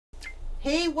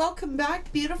Hey, welcome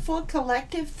back, beautiful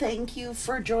collective. Thank you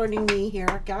for joining me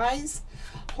here, guys.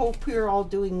 Hope you're all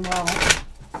doing well.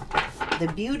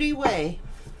 The beauty way.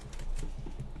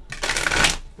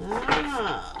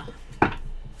 Oh.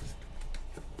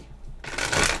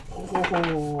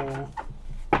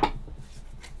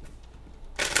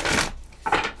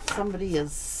 Somebody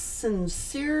is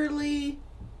sincerely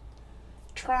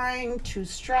trying to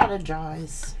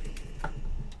strategize.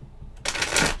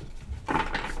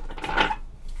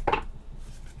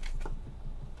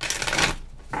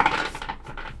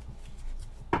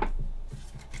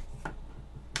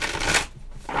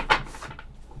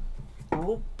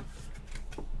 Oh.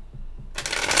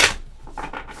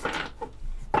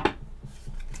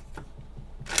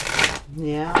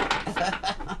 Yeah.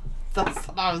 That's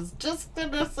what I was just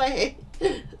gonna say.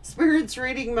 Spirit's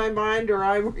reading my mind, or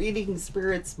I'm reading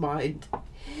Spirit's mind.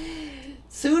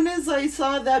 Soon as I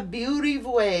saw that beauty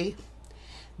way,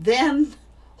 then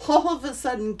all of a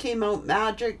sudden came out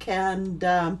magic and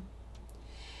the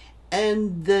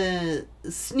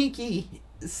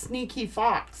sneaky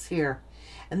fox here,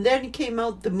 and then came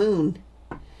out the moon.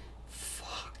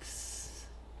 Fox.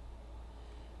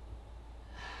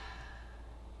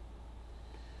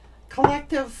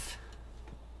 Collective.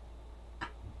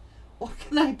 What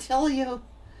can I tell you?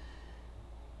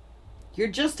 You're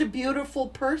just a beautiful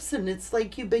person. It's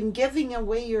like you've been giving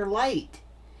away your light.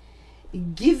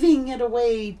 Giving it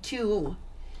away to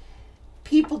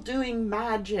people doing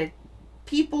magic.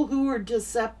 People who are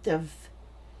deceptive.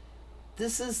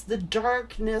 This is the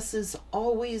darkness is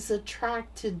always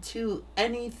attracted to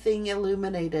anything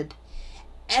illuminated.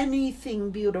 Anything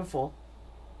beautiful.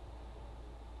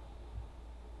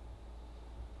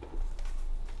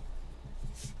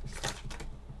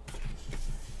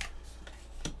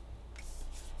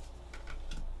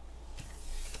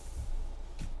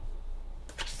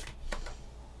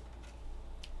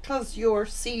 Because you're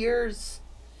seers,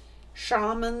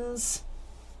 shamans.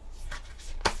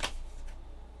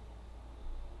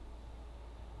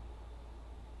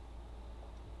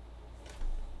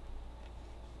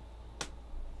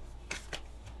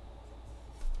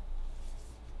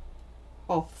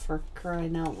 Oh, for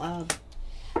crying out loud.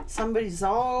 Somebody's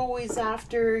always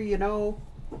after, you know.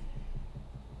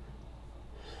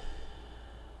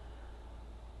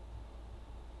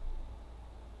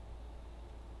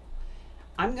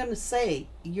 I'm going to say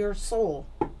your soul.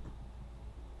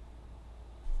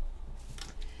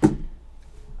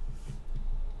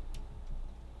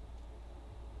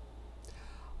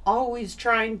 Always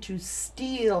trying to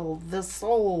steal the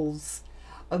souls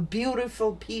of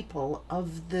beautiful people,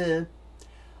 of the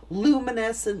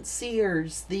luminescent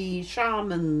seers, the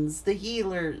shamans, the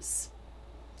healers.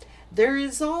 There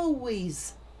is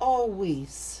always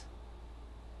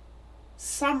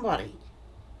somebody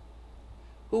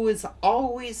who is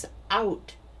always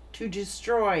out to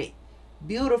destroy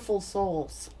beautiful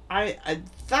souls.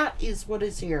 That is what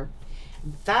is here.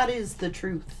 That is the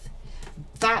truth.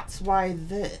 That's why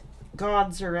the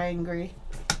gods are angry.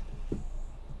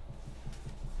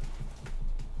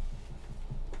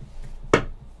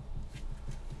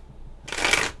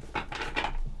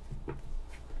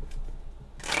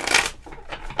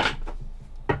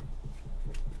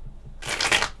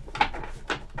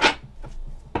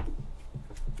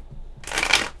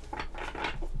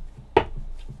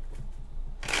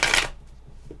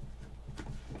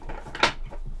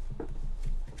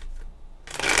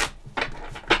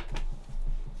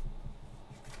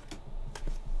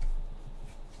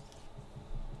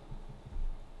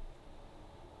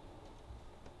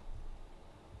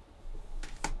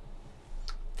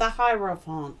 The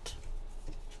Hierophant.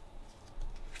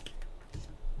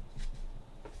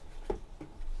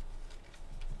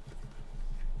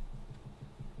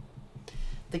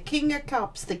 The King of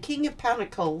Cups, the King of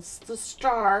Pentacles, the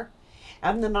Star,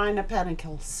 and the Nine of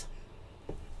Pentacles.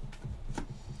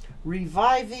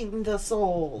 Reviving the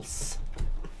souls.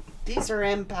 These are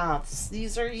empaths.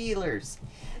 These are healers.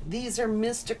 These are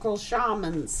mystical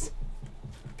shamans.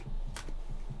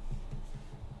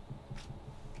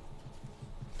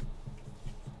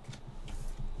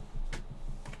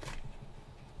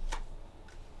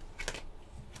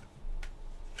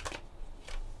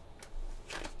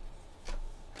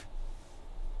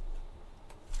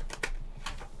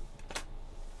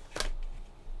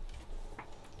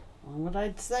 What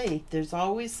I'd say, there's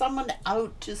always someone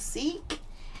out to seek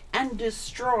and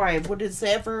destroy what is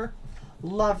ever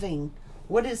loving,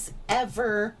 what is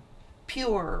ever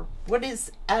pure, what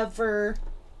is ever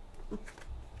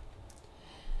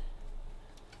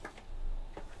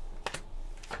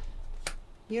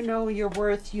you know your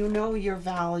worth, you know your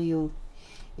value.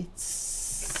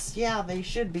 It's Seer'S, yeah, they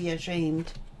should be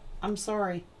ashamed. I'm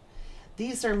sorry.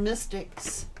 These are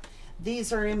mystics.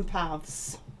 These are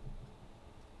empaths.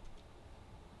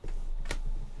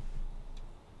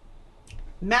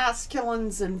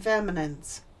 Masculines and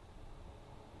feminines.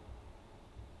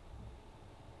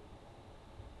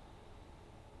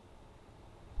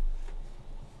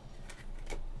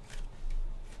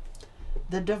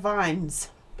 The divines.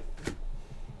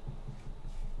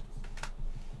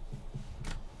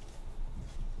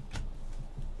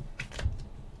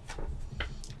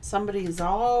 Somebody is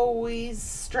always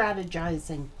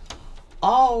strategizing.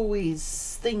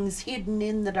 Always things hidden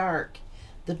in the dark.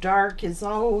 The dark is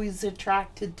always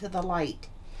attracted to the light.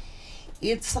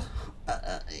 It's,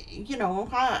 you know,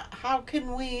 how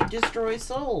can we destroy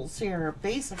souls here,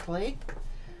 basically?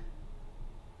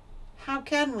 How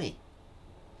can we?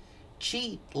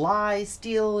 Cheat, lie,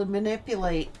 steal, and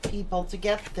manipulate people to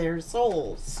get their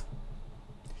souls.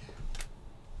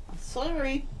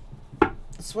 Sorry.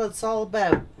 That's what it's all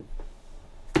about.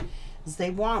 Is they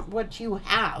want what you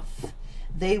have.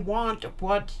 They want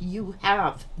what you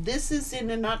have. This is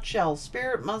in a nutshell.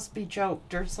 Spirit must be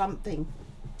choked or something.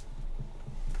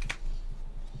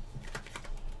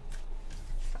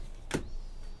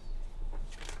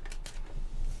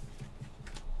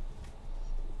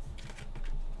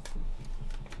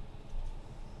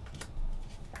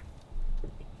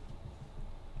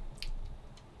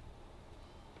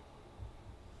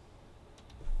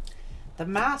 The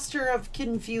master of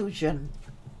confusion.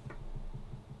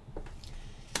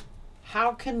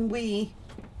 How can we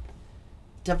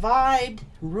divide,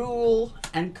 rule,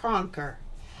 and conquer?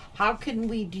 How can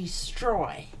we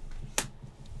destroy?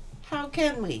 How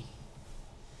can we?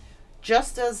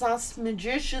 Just as us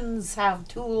magicians have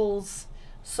tools,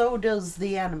 so does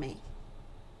the enemy.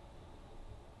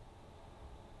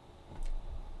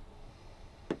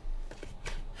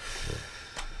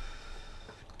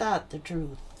 That's the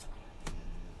truth.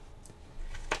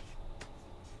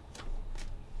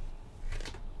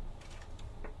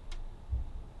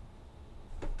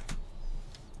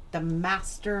 The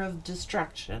master of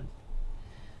destruction.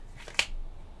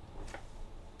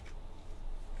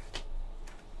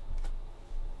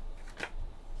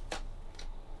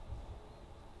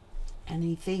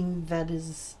 Anything that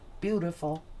is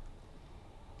beautiful,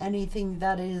 anything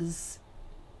that is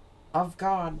of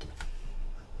God,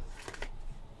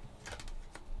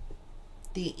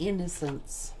 the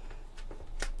innocence.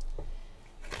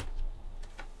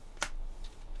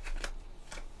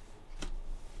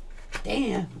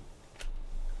 Damn.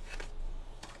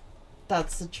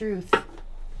 That's the truth.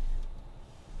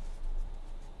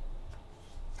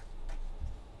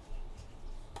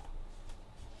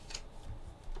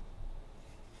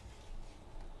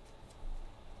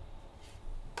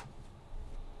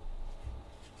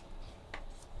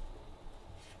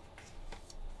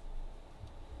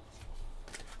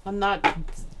 I'm not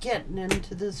getting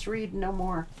into this read no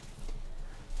more.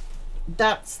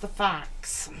 That's the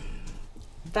facts.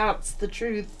 That's the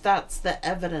truth. That's the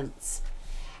evidence.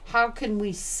 How can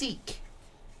we seek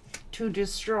to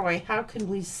destroy? How can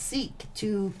we seek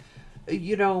to,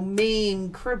 you know,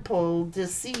 maim, cripple,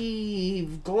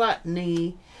 deceive,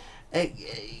 gluttony?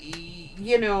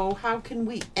 You know, how can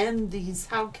we end these?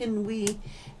 How can we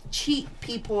cheat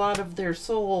people out of their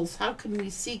souls? How can we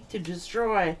seek to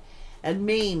destroy and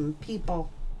maim people?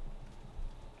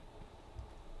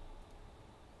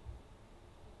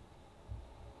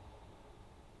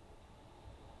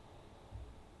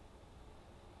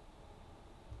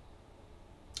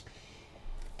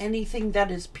 Anything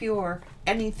that is pure,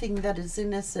 anything that is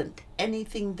innocent,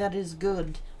 anything that is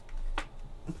good.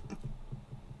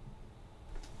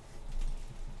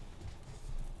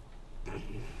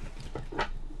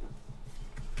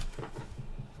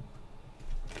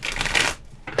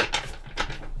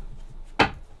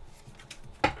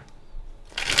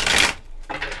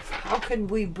 How can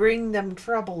we bring them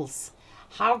troubles?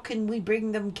 How can we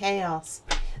bring them chaos?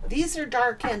 These are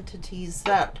dark entities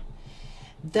that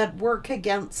work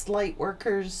against light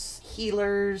workers,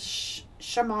 healers,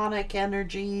 shamanic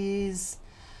energies,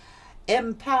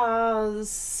 empaths,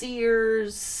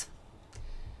 seers,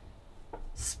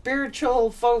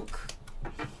 spiritual folk.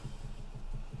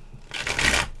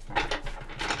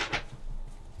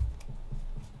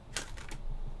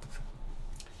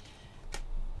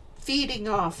 Feeding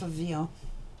off of you.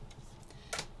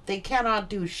 They cannot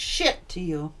do shit to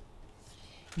you.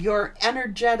 Your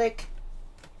energetic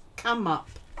come up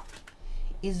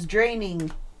is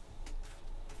draining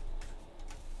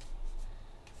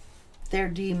their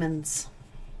demons.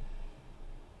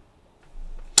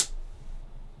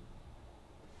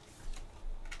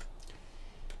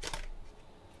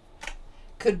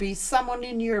 Could be someone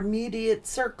in your immediate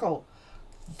circle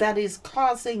that is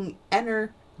causing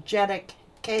energetic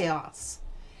chaos.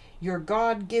 Your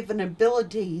God-given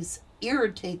abilities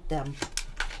irritate them.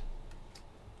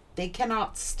 They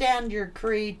cannot stand your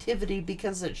creativity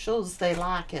because it shows they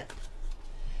lack it.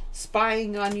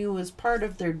 Spying on you is part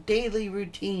of their daily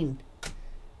routine.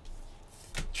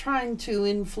 Trying to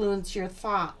influence your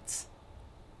thoughts.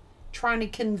 Trying to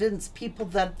convince people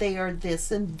that they are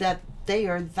this and that they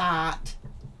are that.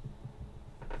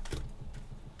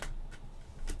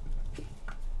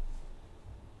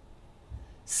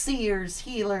 Seers,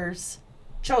 healers,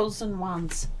 chosen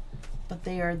ones, but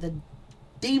they are the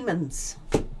demons.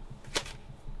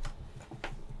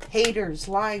 Haters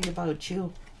lying about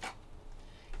you.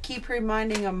 Keep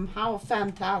reminding them how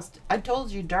fantastic. I told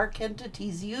you, dark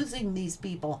entities using these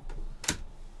people.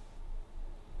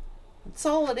 That's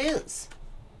all it is.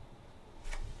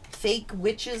 Fake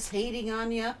witches hating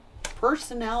on you.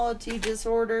 Personality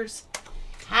disorders.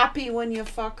 Happy when you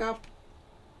fuck up.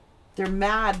 They're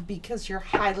mad because you're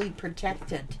highly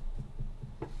protected.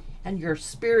 And your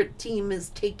spirit team is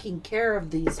taking care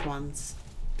of these ones.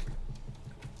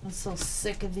 I'm so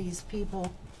sick of these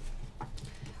people.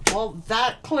 Well,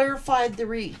 that clarified the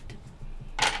read.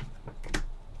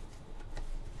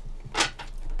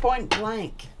 Point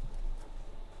blank.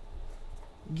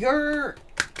 Your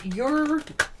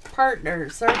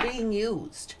partners are being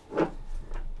used.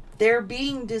 They're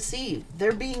being deceived.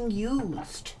 They're being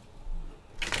used.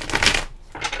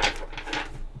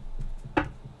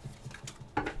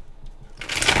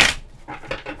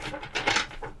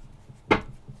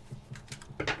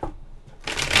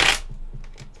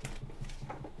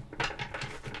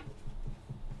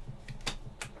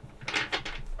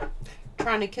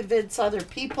 Trying to convince other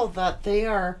people that they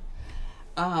are,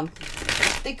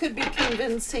 they could be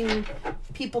convincing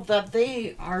people that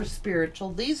they are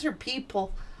spiritual. These are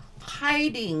people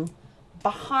hiding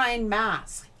behind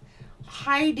masks,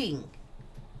 hiding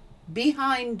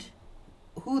behind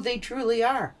who they truly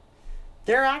are.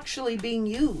 They're actually being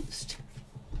used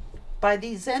by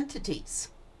these entities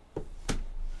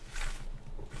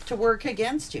to work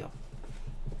against you.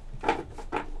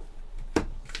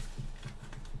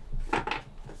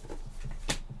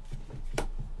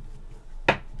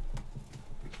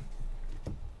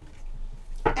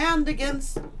 And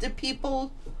against the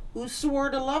people who swore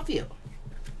to love you.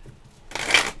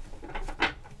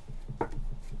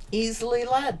 Easily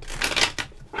led.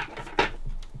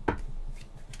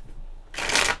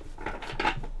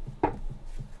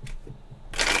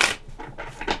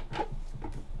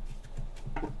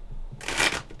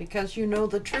 Because you know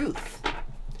the truth.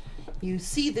 You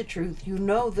see the truth. You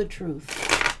know the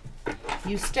truth.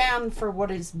 You stand for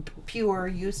what is pure.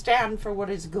 You stand for what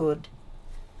is good.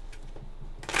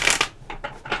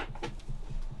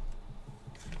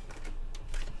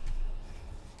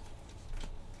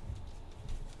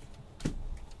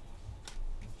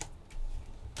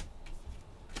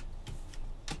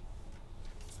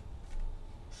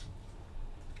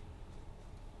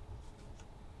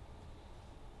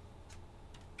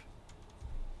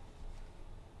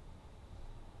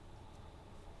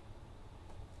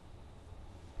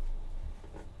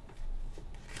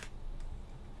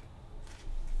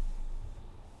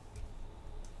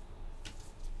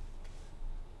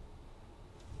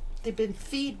 They've been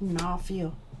feeding off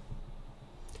you.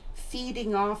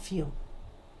 Feeding off you.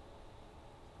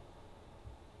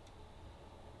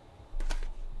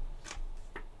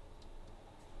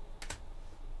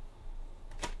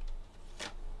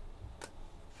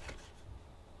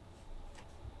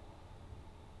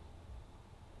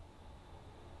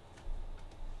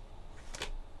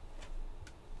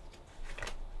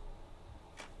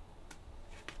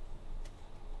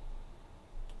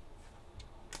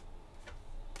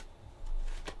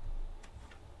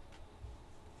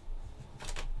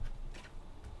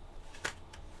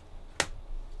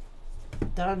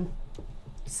 Done.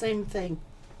 Same thing.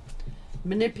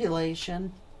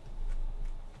 Manipulation.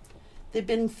 They've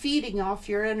been feeding off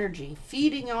your energy,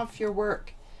 feeding off your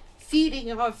work,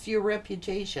 feeding off your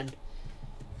reputation.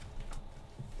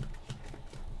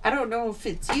 I don't know if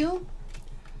it's you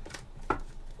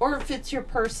or if it's your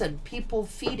person. People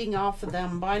feeding off of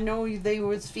them. But I know they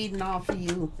was feeding off of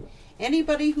you.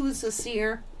 Anybody who's a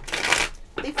seer,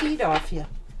 they feed off you.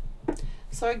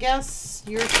 So I guess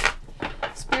your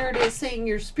spirit is saying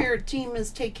your spirit team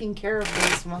is taking care of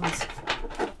these ones.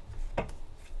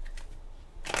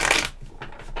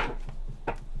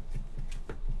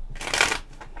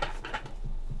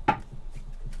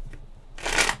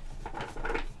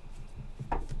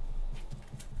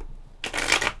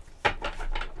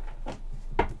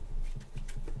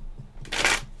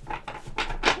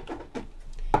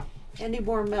 Any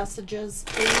more messages,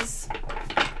 please?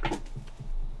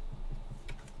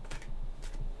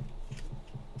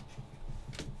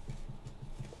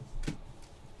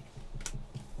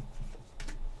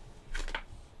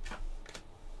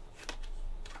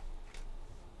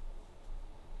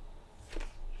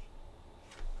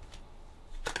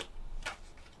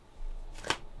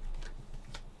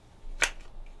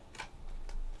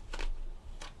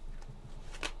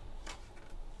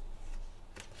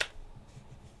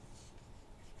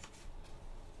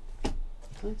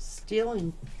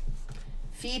 Stealing,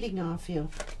 feeding off you,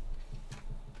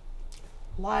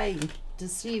 lying,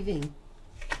 deceiving,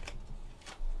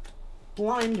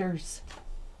 blinders,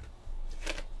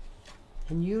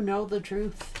 and you know the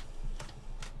truth.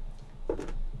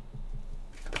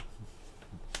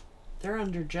 They're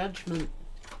under judgment.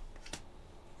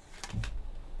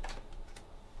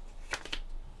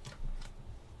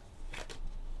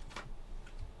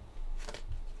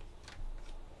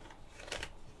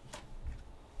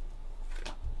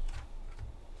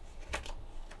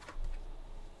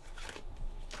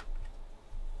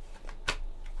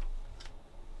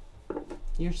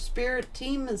 Your spirit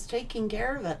team is taking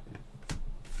care of it.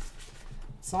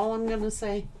 That's all I'm going to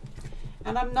say.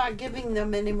 And I'm not giving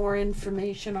them any more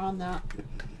information on that.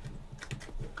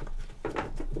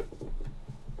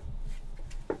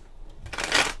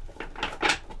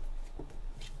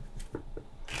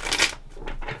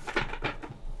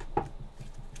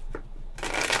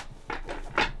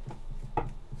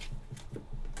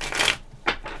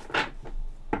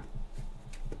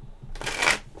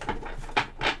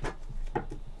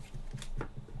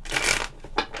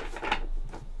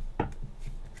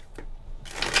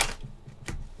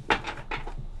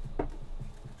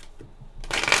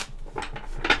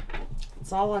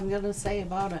 That's all I'm going to say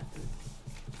about it.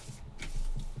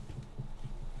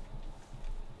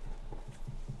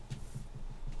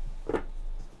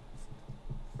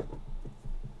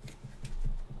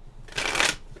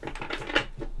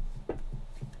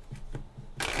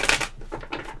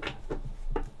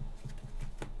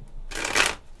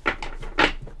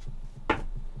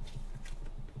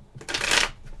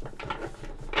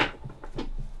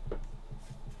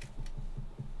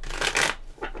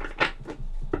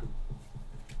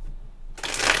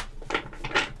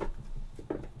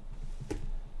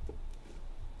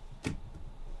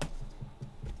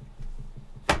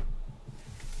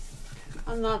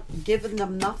 I'm not giving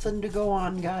them nothing to go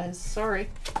on, guys. Sorry.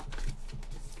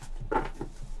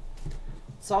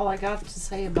 That's all I got to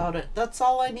say about it. That's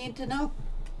all I need to know.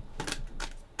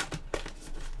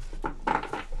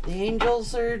 The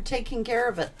angels are taking care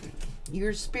of it.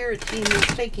 Your spirit team is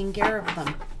taking care of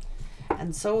them.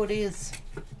 And so it is.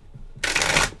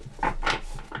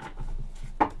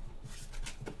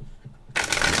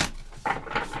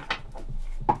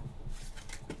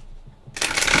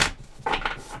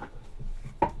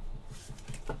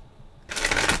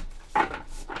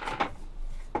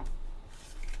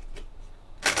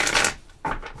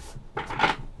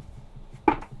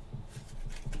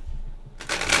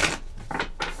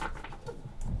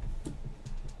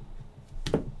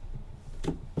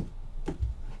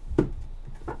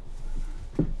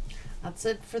 That's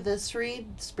it for this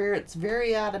read. Spirit's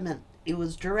very adamant. It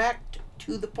was direct,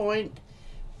 to the point.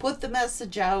 Put the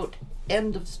message out.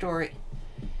 End of story.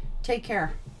 Take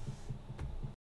care.